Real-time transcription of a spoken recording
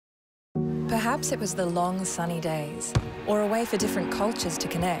Perhaps it was the long sunny days, or a way for different cultures to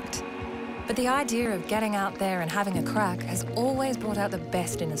connect. But the idea of getting out there and having a crack has always brought out the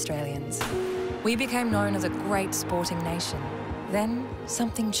best in Australians. We became known as a great sporting nation. Then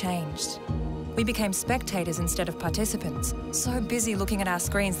something changed. We became spectators instead of participants, so busy looking at our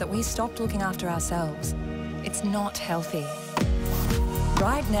screens that we stopped looking after ourselves. It's not healthy.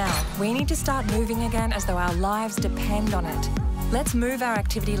 Right now, we need to start moving again as though our lives depend on it. Let's move our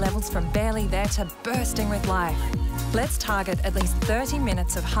activity levels from barely there to bursting with life. Let's target at least 30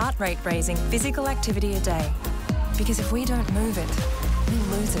 minutes of heart rate raising physical activity a day. Because if we don't move it, we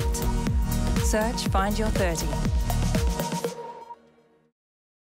lose it. Search Find Your 30.